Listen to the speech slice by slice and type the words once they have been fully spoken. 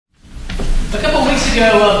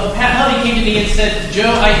Pat Huddy came to me and said,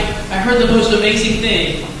 Joe, I heard the most amazing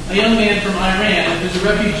thing. A young man from Iran who's a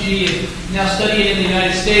refugee and now studying in the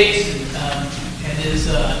United States and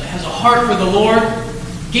has a heart for the Lord,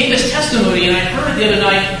 gave his testimony, and I heard it the other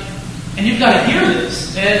night, and you've got to hear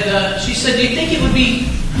this. And she said, do you think it would be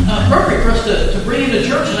appropriate for us to bring him to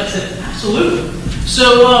church? And I said, absolutely.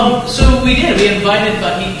 So we did. We invited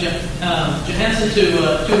Vahid Johansson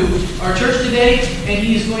to our church today, and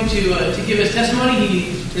he's going to give his testimony.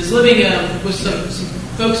 He is living with some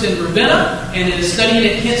folks in Ravenna and is studying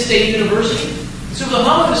at Kent State University. So for the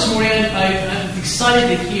homily this morning, I'm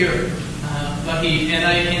excited to hear Vahid.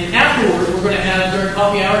 And afterward, we're going to have during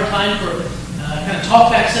coffee hour time for kind of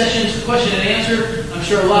talk back sessions, question and answer. I'm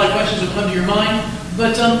sure a lot of questions will come to your mind.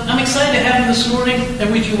 But I'm excited to have him this morning,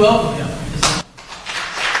 and would you welcome him?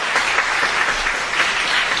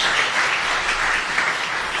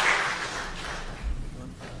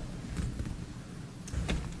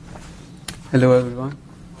 Hello, everyone.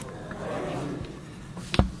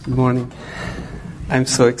 Good morning. I'm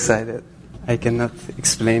so excited. I cannot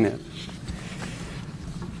explain it.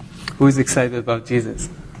 Who is excited about Jesus?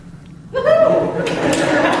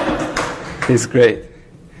 He's great.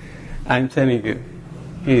 I'm telling you,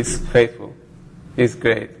 He's faithful. He's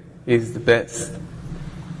great. He's the best.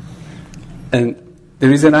 And the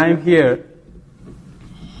reason I'm here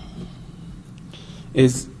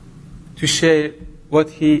is to share what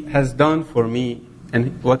He has done for me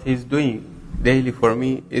and what He's doing daily for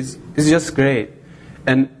me is just great.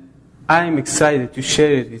 And I'm excited to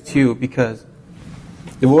share it with you because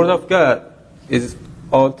the Word of God is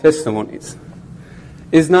all testimonies.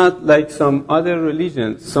 It's not like some other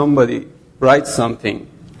religion, somebody writes something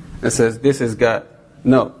and says, this is God.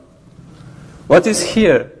 No. What is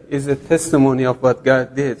here is a testimony of what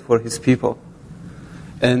God did for His people.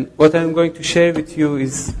 And what I'm going to share with you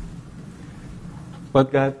is what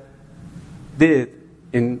God did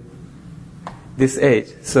in this age.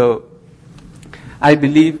 So I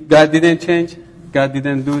believe God didn't change. God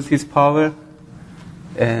didn't lose His power.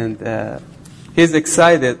 And He's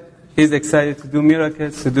excited. He's excited to do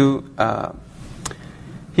miracles, to do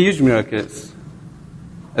huge miracles,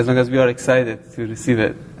 as long as we are excited to receive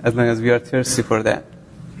it, as long as we are thirsty for that.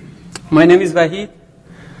 My name is Vahid.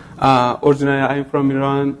 Originally, I'm from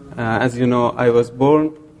Iran. As you know, I was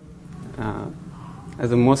born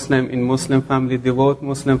as a Muslim in Muslim family, devout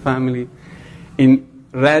Muslim family, in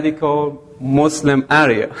radical Muslim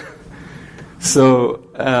area. So,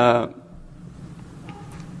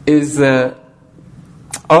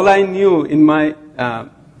 all I knew in my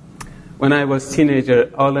when I was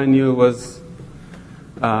teenager, all I knew was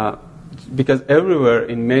because everywhere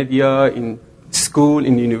in media, in school,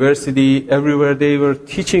 in university, everywhere they were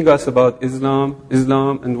teaching us about Islam,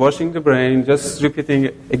 and washing the brain, just repeating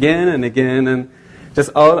it again and again, and just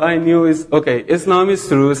all I knew is, okay, Islam is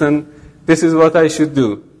truth, and this is what I should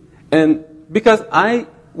do. And because I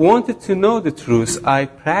wanted to know the truth, I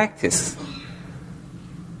practiced.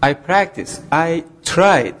 I tried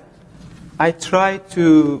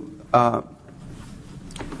to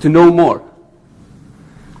know more.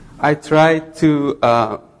 I tried to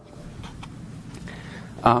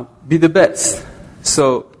be the best.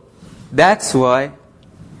 So that's why,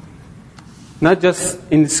 not just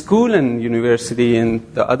in school and university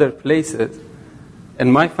and the other places,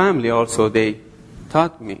 and my family also, they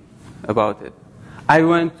taught me about it. I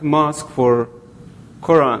went to mosque for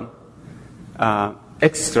Quran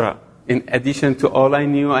extra. In addition to all I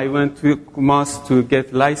knew, I went to mosque to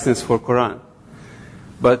get license for Quran.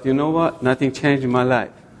 But you know what? Nothing changed in my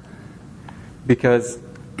life. Because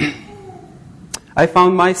I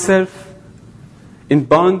found myself in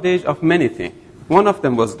bondage of many things. One of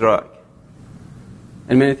them was drug.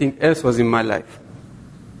 And many things else was in my life.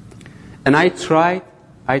 And I tried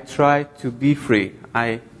to be free.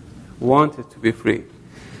 I wanted to be free.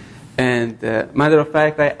 And matter of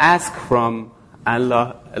fact, I asked from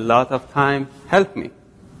Allah a lot of time, help me.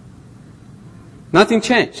 Nothing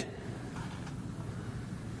changed.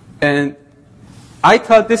 And I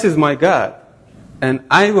thought this is my God. And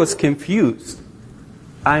I was confused.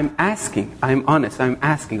 I'm asking, I'm honest, I'm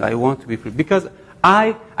asking, I want to be free. Because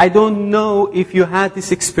I don't know if you had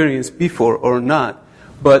this experience before or not,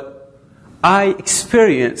 but I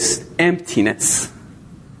experienced emptiness.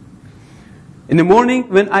 In the morning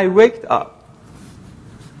when I waked up,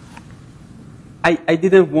 I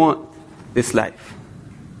didn't want this life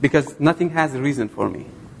because nothing has a reason for me.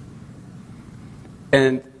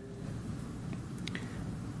 And,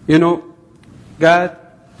 you know, God,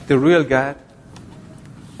 the real God,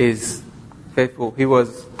 is faithful. He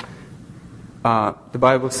was, the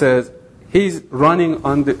Bible says, He's running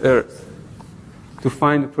on the earth to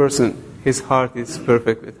find a person, his heart is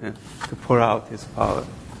perfect with him, to pour out his power.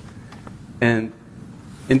 And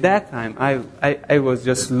in that time, I was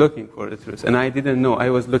just looking for the truth, and I didn't know. I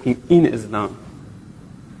was looking in Islam.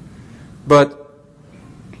 But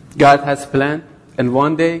God has planned, and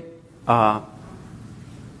one day, I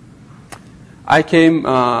came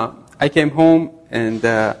home, and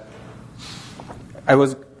I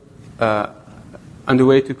was on the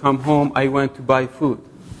way to come home. I went to buy food.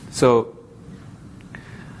 So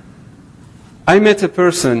I met a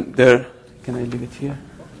person there. Can I leave it here?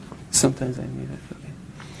 Sometimes I need it. Okay.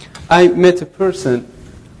 I met a person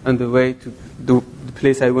on the way to the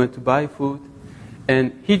place I went to buy food,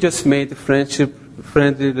 and he just made a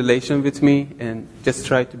friendly relation with me and just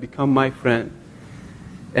tried to become my friend.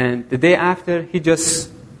 And the day after, he just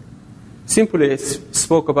simply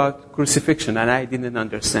spoke about crucifixion, and I didn't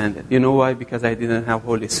understand it. You know why? Because I didn't have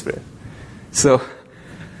Holy Spirit. So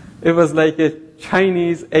it was like a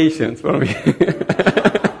Chinese Asian for me.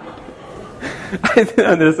 I didn't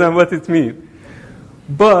understand what it means.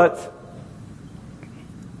 But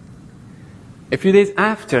a few days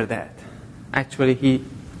after that, actually he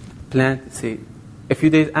planted seed. A few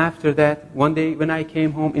days after that, one day when I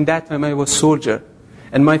came home, in that time I was soldier.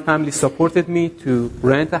 And my family supported me to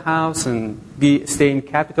rent a house and stay in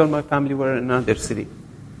capital. My family were in another city.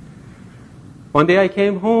 One day I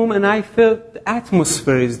came home and I felt the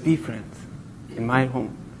atmosphere is different in my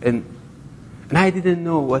home. And I didn't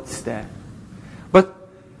know what's that. But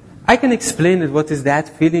I can explain it. What is that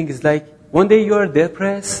feeling? It's like one day you are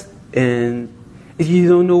depressed and you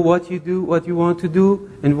don't know what you do, what you want to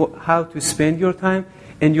do, and how to spend your time.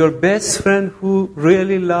 And your best friend who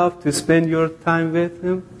really loves to spend your time with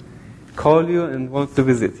him call you and wants to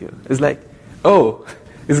visit you. It's like, oh,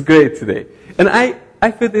 it's great today. And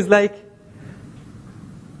I feel it's like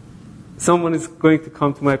someone is going to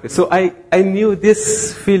come to my place. So I knew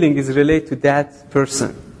this feeling is related to that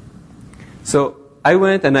person. So I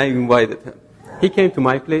went and I invited him. He came to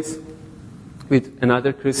my place with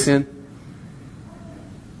another Christian.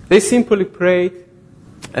 They simply prayed.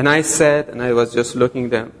 And I sat and I was just looking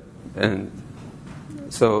at them. And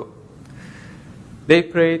so they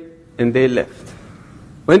prayed and they left.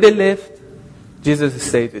 When they left, Jesus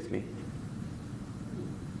stayed with me.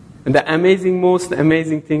 And the most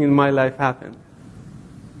amazing thing in my life happened.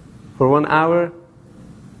 For 1 hour,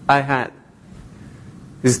 I had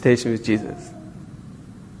visitation with Jesus.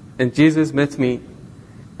 And Jesus met me.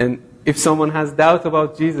 And if someone has doubt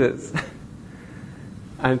about Jesus,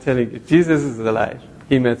 I'm telling you, Jesus is alive.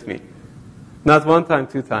 He met me. Not one time,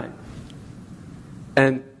 2 times.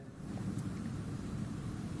 And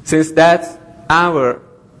since that hour,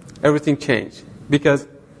 everything changed. Because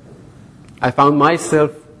I found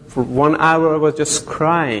myself, for 1 hour, I was just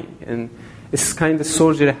crying. And it's kind of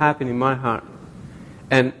surgery happened in my heart.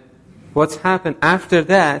 And what's happened after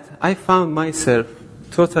that, I found myself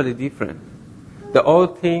totally different. The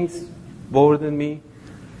old things bothered me,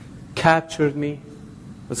 captured me,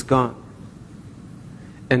 was gone.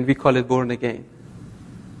 And we call it born again.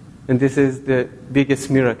 And this is the biggest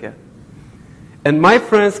miracle. And my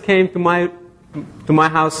friends came to my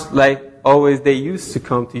house like always they used to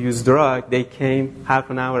come to use drug. They came half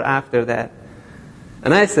an hour after that.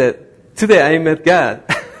 And I said, today I met God.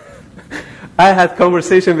 I had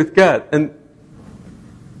conversation with God. And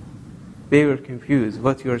they were confused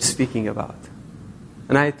what you are speaking about.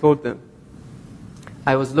 And I told them,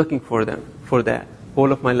 I was looking for them, for that,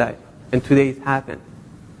 all of my life. And today it happened.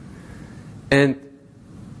 And,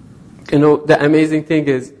 you know, the amazing thing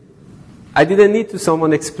is, I didn't need to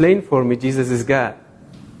someone explain for me Jesus is God.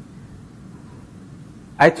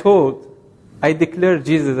 I declared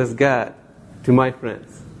Jesus as God to my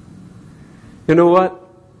friends. You know what?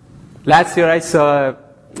 Last year I saw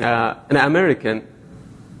an American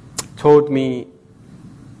told me,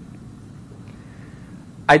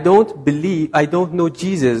 I don't know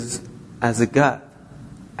Jesus as a God.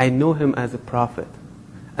 I know him as a prophet.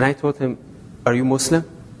 And I told him, are you Muslim?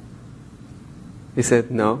 He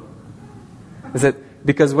said, no. I said,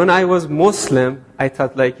 because when I was Muslim, I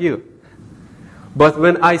thought like you. But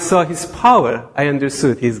when I saw his power, I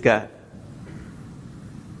understood he's God.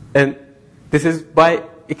 And this is by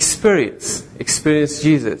experience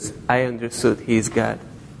Jesus, I understood he is God.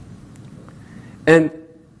 And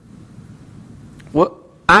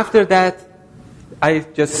after that,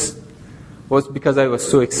 because I was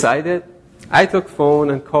so excited, I took phone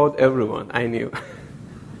and called everyone I knew.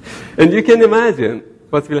 And you can imagine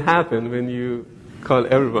what will happen when you call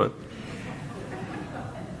everyone.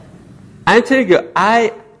 I tell you,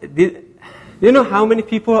 you know how many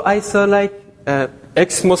people I saw like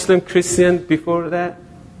ex-Muslim Christian before that?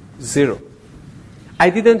 0. I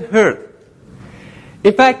didn't hear.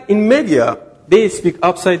 In fact, in media, they speak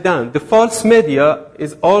upside down. The false media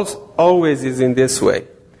is always is in this way.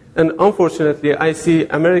 And unfortunately, I see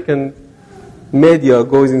American media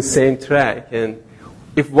goes in same track. And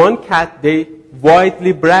if they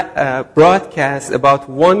widely broadcast about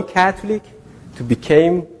one Catholic to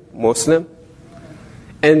become Muslim,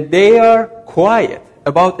 and they are quiet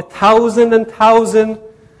about 1,000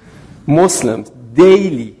 Muslims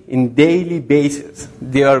daily, in daily basis,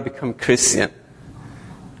 they are become Christian.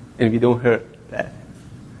 And we don't hear that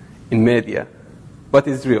in media. But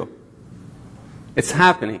it's real. It's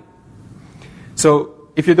happening. So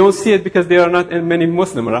if you don't see it because there are not many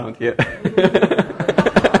Muslims around here.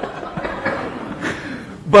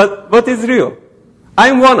 But it's real.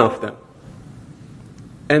 I'm one of them.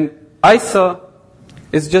 And I saw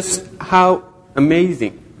it's just how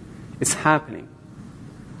amazing it's happening.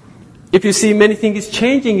 If you see many things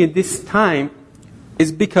changing in this time,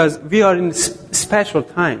 it's because we are in a special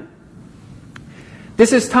time.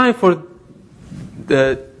 This is time for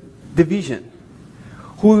the division.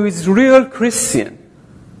 Who is real Christian,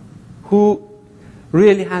 who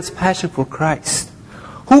really has passion for Christ,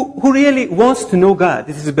 who really wants to know God.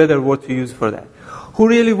 This is a better word to use for that. Who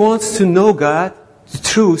really wants to know God, the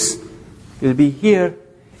truth, will be here,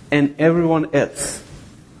 and everyone else.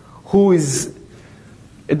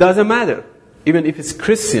 It doesn't matter, even if it's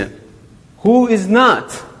Christian, who is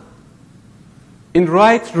not in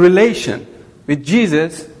right relation with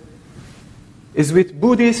Jesus is with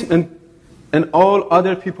Buddhists and all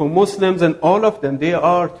other people, Muslims and all of them, they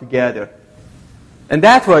are together. And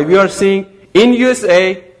that's why we are seeing in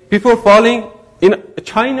USA, people falling, in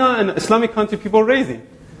China and Islamic country, people raising.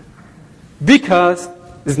 Because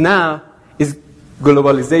now is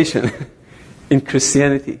globalization in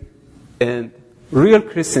Christianity. And real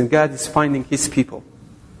Christian, God is finding His people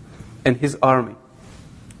and His army.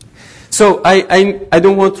 So I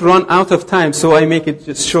don't want to run out of time, so I make it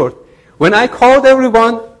just short. When I called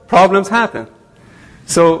everyone, problems happen.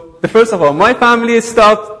 So first of all, my family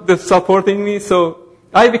stopped supporting me, so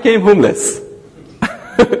I became homeless.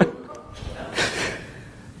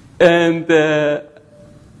 And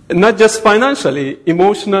not just financially,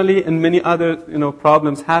 emotionally, and many other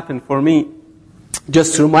problems happened for me,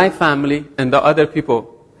 just through my family and the other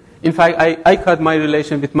people. In fact, I cut my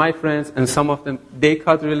relation with my friends, and some of them, they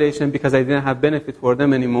cut relation because I didn't have benefit for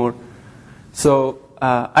them anymore. So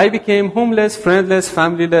I became homeless, friendless,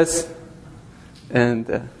 familyless,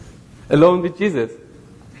 and alone with Jesus.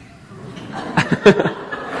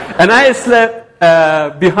 And I slept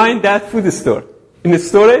behind that food store, in the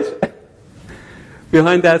storage,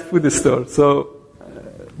 behind that food store. So,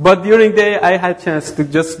 but during the day, I had chance to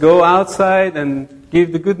just go outside and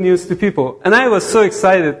give the good news to people. And I was so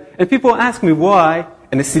excited. And people ask me why,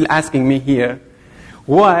 and they're still asking me here,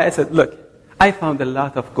 why? I said, look, I found a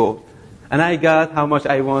lot of gold. And I got how much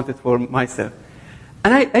I wanted for myself.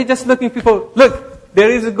 And I just looking at people, look, there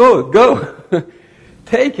is a gold, go.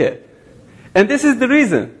 Take it. And this is the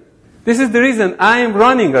reason. This is the reason I am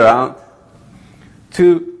running around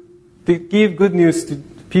to give good news to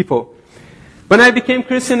people. When I became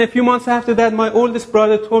Christian, a few months after that, my oldest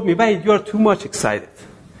brother told me, "Wait, you are too much excited.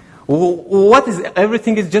 What is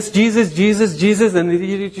everything is just Jesus, Jesus, Jesus, and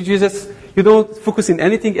Jesus. You don't focus in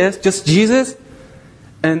anything else, just Jesus."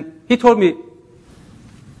 And he told me,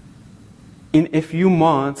 "In a few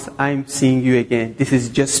months, I'm seeing you again. This is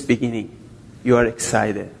just beginning. You are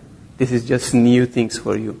excited. This is just new things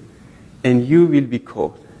for you, and you will be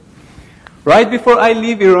called." Right before I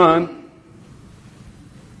leave Iran,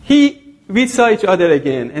 we saw each other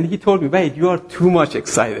again, and he told me, "Wait, you are too much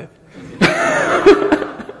excited."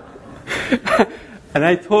 And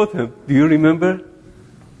I told him, "Do you remember?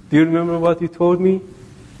 Do you remember what you told me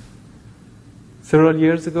several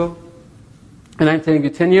years ago?" And I'm telling you,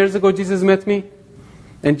 10 years ago, Jesus met me,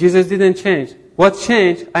 and Jesus didn't change. What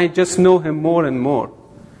changed? I just know Him more and more.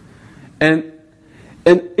 And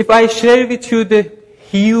if I share with you the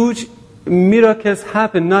huge miracles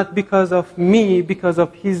happen, not because of me, because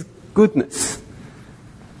of His goodness.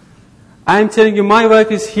 I'm telling you, my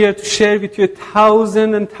wife is here to share with you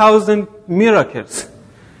 1,000 miracles.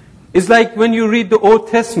 It's like when you read the Old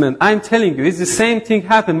Testament, I'm telling you, it's the same thing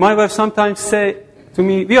happened. My wife sometimes say to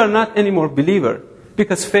me, "We are not anymore believer,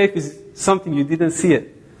 because faith is something you didn't see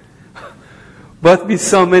it." But we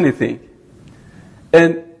saw many things.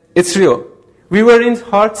 And it's real. We were in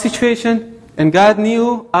hard situation, and God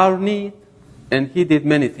knew our need, and He did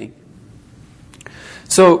many things.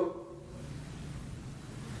 So,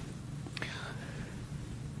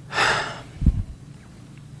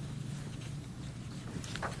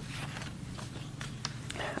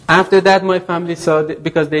 After that, my family saw,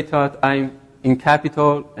 because they thought I'm in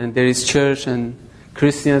capital and there is church and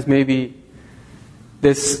Christians, maybe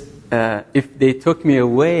this, if they took me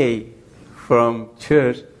away from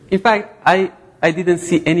church. In fact, I didn't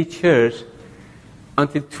see any church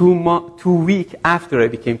until 2 weeks after I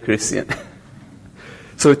became Christian.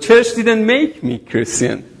 So church didn't make me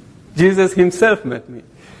Christian. Jesus himself met me.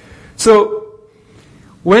 So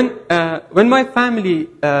when my family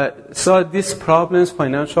saw these problems,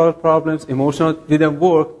 financial problems, emotional, didn't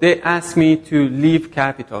work, they asked me to leave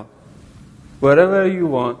capital. Wherever you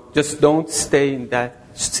want, just don't stay in that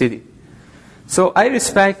city. So I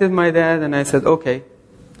respected my dad and I said, okay.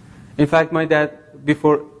 In fact, my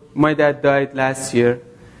dad died last year,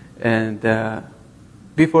 and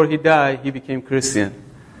before he died, he became Christian.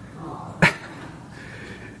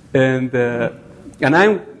 and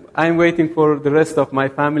I'm waiting for the rest of my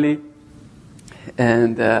family,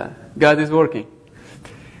 and God is working.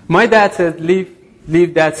 My dad said,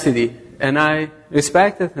 leave that city, and I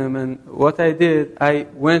respected him, and what I did, I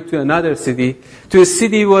went to another city. To a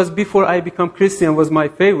city was, before I became Christian, was my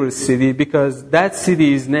favorite city, because that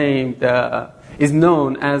city is known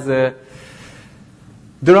as a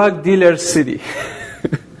drug dealer city.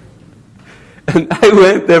 And I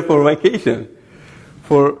went there for vacation,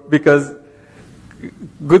 because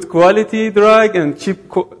good quality drug and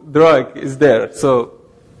cheap drug is there. So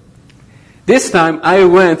this time I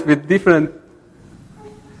went with different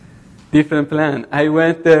plan. I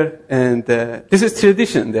went there, and this is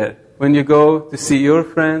tradition there. When you go to see your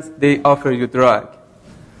friends, they offer you drug.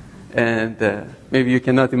 And maybe you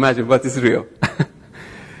cannot imagine what is real.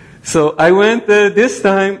 So I went this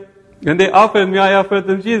time, and they offered me, I offered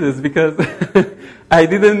them Jesus, because I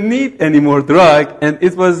didn't need any more drug, and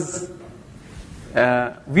it was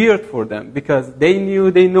weird for them, because they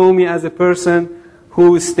know me as a person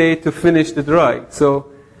who stayed to finish the drug.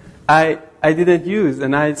 So I didn't use,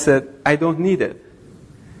 and I said, I don't need it.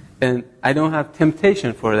 And I don't have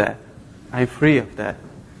temptation for that. I'm free of that.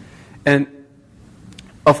 And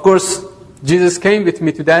of course, Jesus came with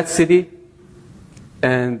me to that city,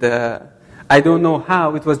 and I don't know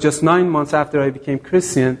how. It was just 9 months after I became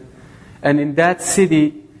Christian, and in that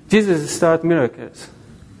city, Jesus started miracles.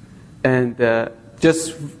 And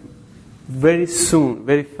just very soon,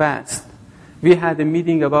 very fast, we had a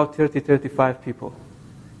meeting about 35 people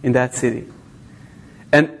in that city.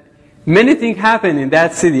 And many things happened in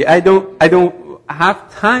that city. I don't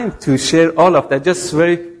have time to share all of that. Just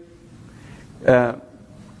very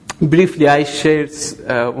briefly, I shared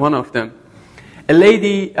one of them. A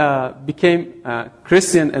lady became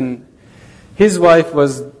Christian, and his wife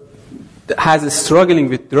has struggling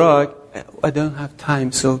with drug. I don't have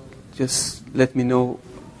time, so just let me know.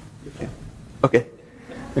 Okay.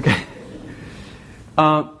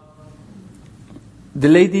 The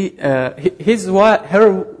lady, her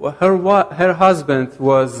husband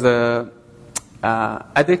was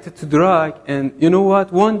addicted to drug, and you know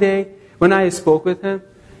what? One day, when I spoke with him,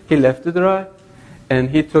 he left the drug, and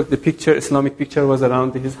he took the picture. Islamic picture was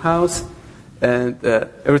around his house, and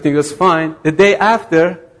everything was fine. The day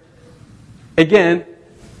after, again,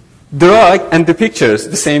 drug and the pictures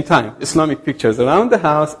the same time. Islamic pictures around the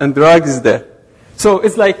house, and drug is there. So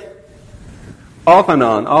it's like off and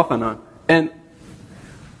on. And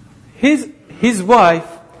his wife,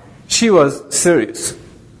 she was serious.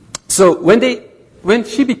 So when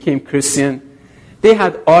she became Christian, they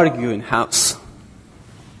had argued in house.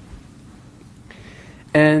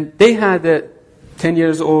 And they had a 10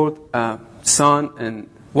 years old son, and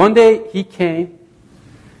one day he came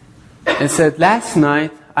and said, last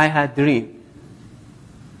night I had a dream.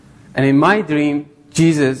 And in my dream,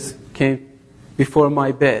 Jesus came before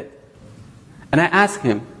my bed. And I asked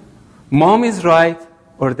him, Mom is right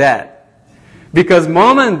or Dad? Because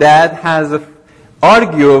Mom and Dad has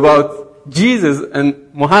argue about Jesus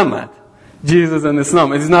and Muhammad, Jesus and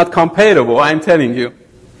Islam. It's not comparable, I'm telling you.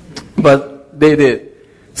 But they did.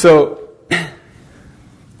 So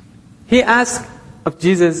he asked of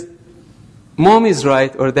Jesus, Mom is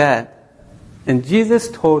right or Dad? And Jesus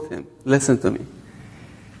told him, listen to me.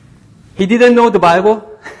 He didn't know the Bible.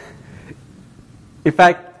 In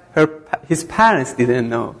fact, his parents didn't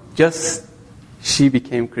know. Just she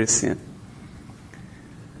became Christian.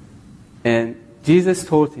 And Jesus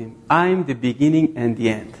told him, I'm the beginning and the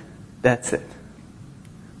end. That's it.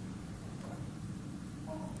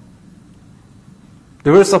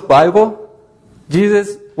 The verse of Bible,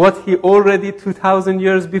 Jesus, what he already 2,000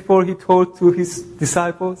 years before he told to his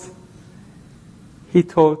disciples, he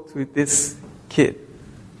told to this kid.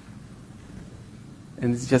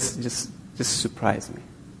 And it just surprised me.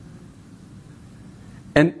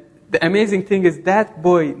 And the amazing thing is that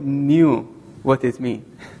boy knew what it means.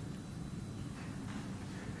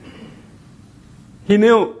 He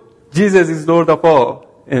knew Jesus is Lord of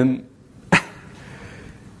all. And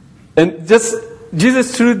just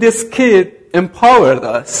Jesus through this kid empowered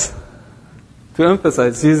us to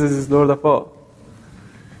emphasize Jesus is Lord of all.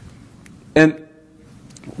 And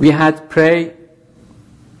we had pray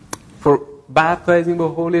for baptizing the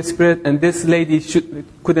Holy Spirit, and this lady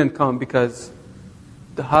couldn't come because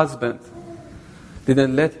the husband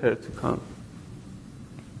didn't let her to come.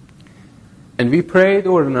 And we prayed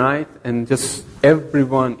overnight, and just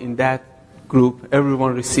everyone in that group,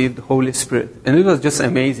 everyone received the Holy Spirit. And it was just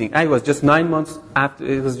amazing. It was just 9 months after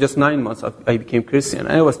I became Christian.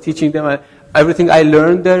 I was teaching them everything I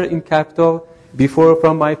learned there in Capital before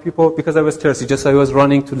from my people, because I was thirsty, I was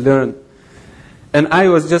running to learn. And I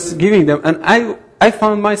was just giving them, and I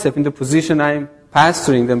found myself in the position I'm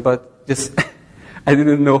pastoring them, but just I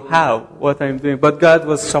didn't know what I'm doing. But God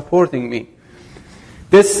was supporting me.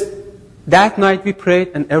 That night we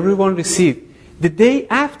prayed, and everyone received. The day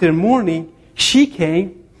after morning, she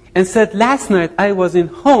came and said, last night I was in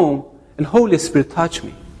home, and Holy Spirit touched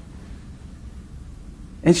me.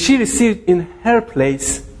 And she received in her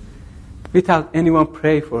place without anyone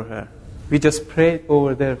pray for her. We just prayed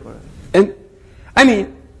over there for her. And I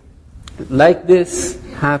mean, like this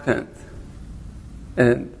happened.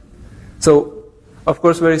 And so, of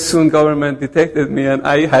course, very soon government detected me, and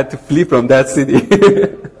I had to flee from that city.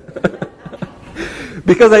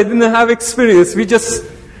 Because I didn't have experience. We just,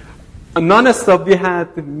 non-stop, we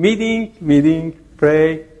had meeting,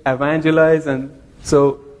 pray, evangelize, and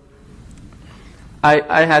so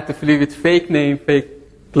I had to flee with fake name,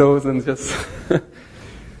 fake clothes, and just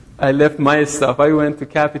I left my stuff. I went to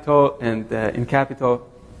Capital, and in Capital,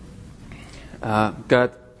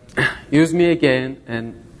 God used me again,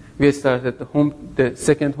 and we started the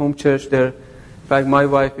second home church there. In fact, my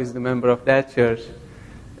wife is the member of that church,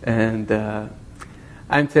 and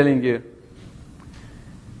I'm telling you,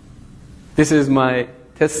 this is my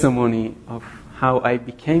testimony of how I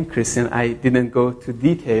became Christian. I didn't go to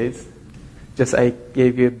details, just I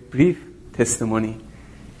gave you a brief testimony.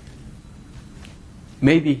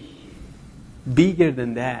 Maybe bigger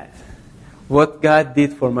than that, what God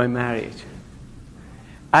did for my marriage.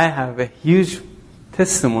 I have a huge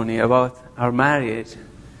testimony about our marriage.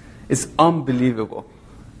 It's unbelievable.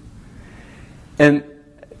 And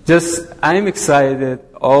I'm excited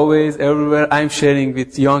always, everywhere I'm sharing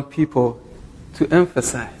with young people to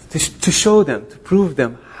emphasize, to show them, to prove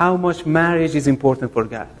them how much marriage is important for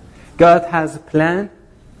God. God has a plan.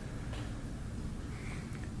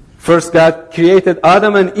 First, God created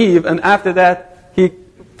Adam and Eve, and after that, He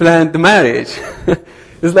planned the marriage.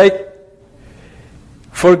 It's like,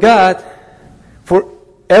 for God, for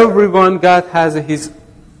everyone, God has His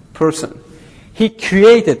person. He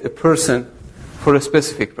created a person for a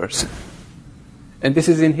specific person. And this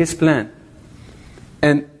is in His plan.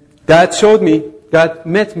 And God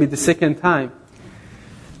met me the second time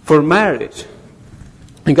for marriage.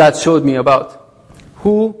 And God showed me about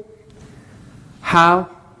who, how,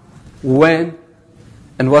 when,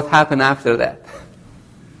 and what happened after that.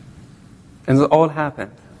 And it all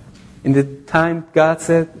happened. In the time God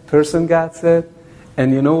said, person God said,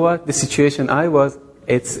 and you know what? The situation I was,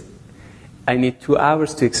 I need 2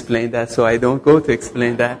 hours to explain that, so I don't go to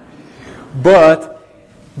explain that. But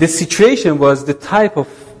the situation was the type of,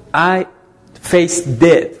 I faced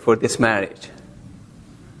death for this marriage.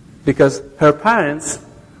 Because her parents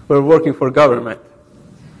were working for government.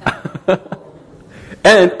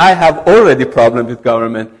 And I have already problem with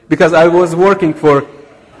government, because I was working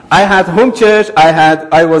I had home church,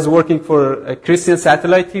 I was working for a Christian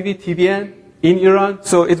satellite TV, TVN, in Iran,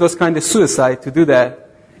 so it was kind of suicide to do that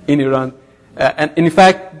in Iran. And in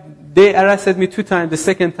fact, they arrested me 2 times. The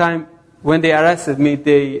second time, when they arrested me,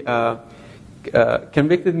 they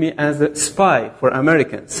convicted me as a spy for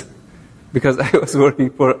Americans, because I was working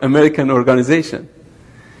for American organization.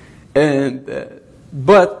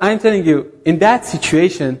 But I'm telling you, in that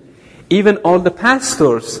situation, even all the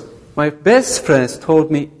pastors, my best friends, told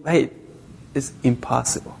me, hey, it's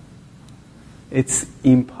impossible. It's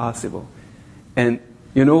impossible. And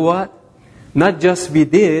you know what? Not just we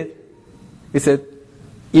did, we said,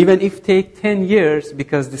 even if it take 10 years,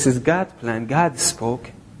 because this is God's plan, God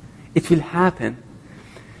spoke, it will happen.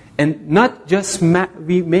 And not just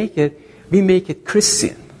we make it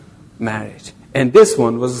Christian marriage. And this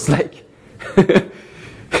one was like,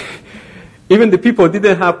 even the people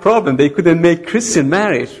didn't have problem. They couldn't make Christian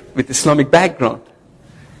marriage with Islamic background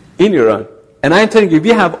in Iran. And I'm telling you, we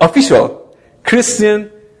have official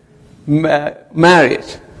Christian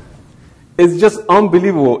marriage. It's just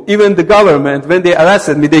unbelievable. Even the government, when they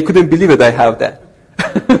arrested me, they couldn't believe it I have that.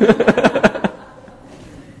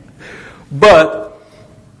 But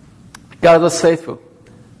God was faithful.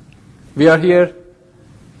 We are here,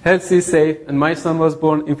 healthy, safe, and my son was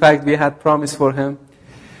born. In fact, we had promise for him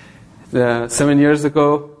 7 years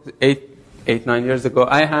ago, 9 years ago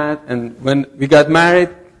I had, and when we got married,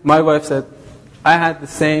 my wife said, I had the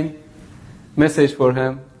same message for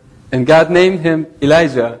him, and God named him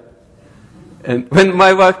Elijah. And when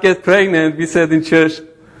my wife got pregnant, we said in church,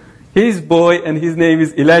 his boy and his name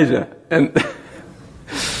is Elijah. And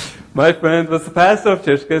my friend was the pastor of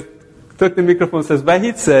church, took the microphone and says,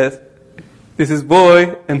 Wahid says, this is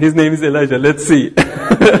boy and his name is Elijah, let's see.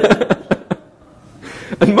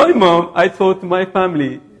 And my mom, I told to my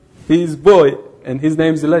family, he's boy and his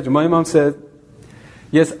name is Elijah. My mom said,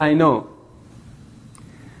 yes, I know.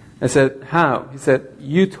 I said, how? He said,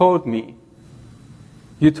 you told me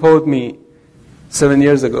 7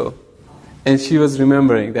 years ago. And she was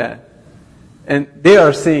remembering that. And they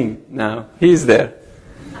are seeing now, he's there.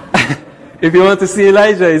 If you want to see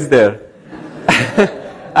Elijah, he's there.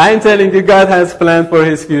 I'm telling you, God has planned for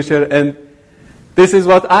his future, and this is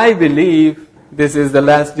what I believe. This is the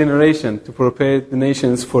last generation to prepare the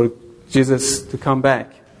nations for Jesus to come back.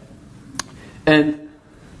 And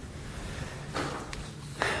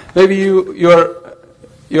maybe you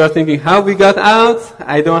are thinking, how we got out?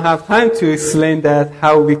 I don't have time to explain that,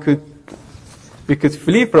 how we could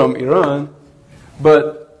flee from Iran,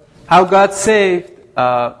 but how God saved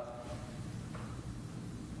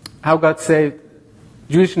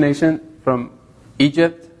Jewish nation from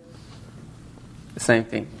Egypt. The same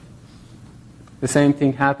thing. The same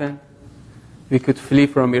thing happened. We could flee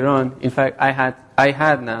from Iran. In fact,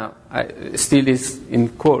 still is in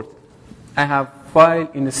court. I have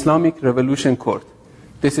filed in Islamic Revolution Court.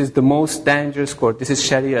 This is the most dangerous court. This is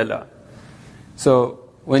Sharia law. So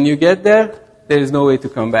when you get there, there is no way to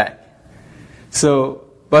come back. So,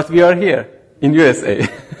 but we are here in USA.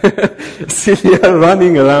 Still, they are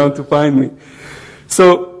running around to find me.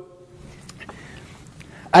 So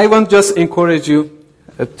I want to just encourage you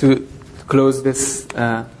to close this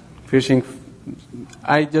preaching.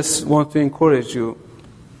 I just want to encourage you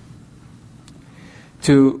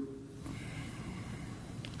to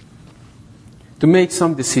make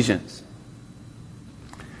some decisions.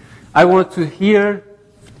 I want to hear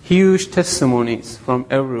huge testimonies from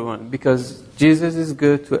everyone, because Jesus is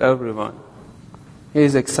good to everyone. He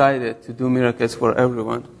is excited to do miracles for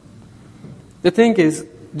everyone. The thing is,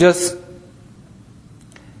 just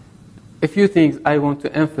a few things I want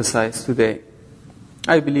to emphasize today.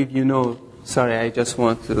 I believe you know, sorry, I just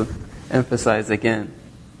want to emphasize again.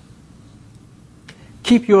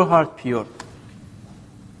 Keep your heart pure.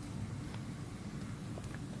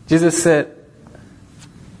 Jesus said,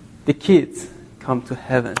 the kids come to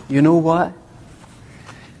heaven. You know why?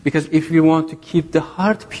 Because if we want to keep the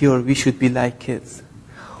heart pure, we should be like kids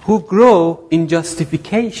who grow in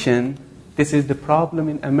justification. This is the problem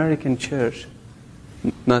in American church.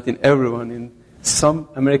 Not in everyone. In some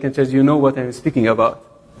American church, you know what I'm speaking about.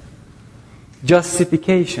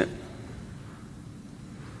 Justification.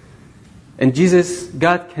 And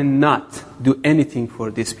God cannot do anything for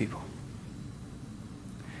these people.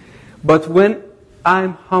 But when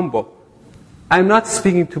I'm humble, I'm not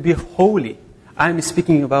speaking to be holy. I'm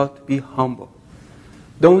speaking about be humble.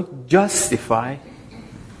 Don't justify.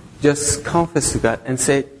 Just confess to God and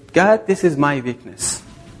say, God, this is my weakness.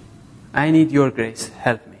 I need your grace.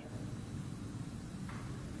 Help me.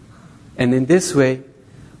 And in this way,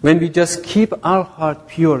 when we just keep our heart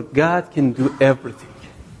pure, God can do everything.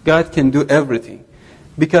 God can do everything.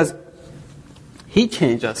 Because He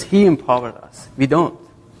changed us. He empowered us. We don't.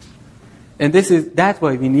 And that's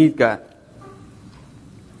why we need God.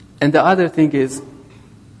 And the other thing is,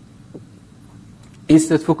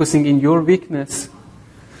 instead focusing in your weakness,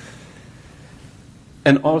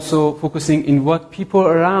 and also focusing in what people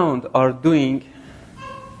around are doing,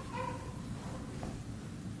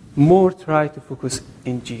 more try to focus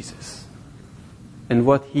in Jesus and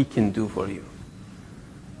what He can do for you.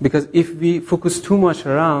 Because if we focus too much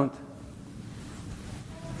around,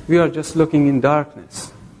 we are just looking in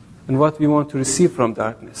darkness and what we want to receive from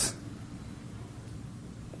darkness.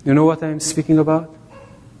 You know what I'm speaking about?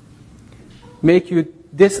 Make you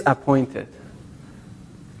disappointed.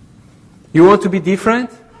 You want to be different?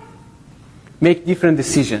 Make different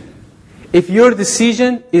decision. If your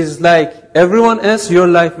decision is like everyone else, your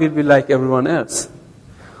life will be like everyone else.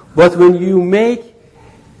 But when you make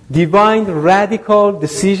divine radical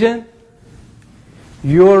decision,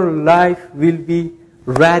 your life will be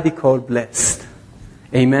radical blessed.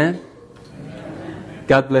 Amen? Amen.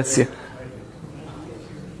 God bless you.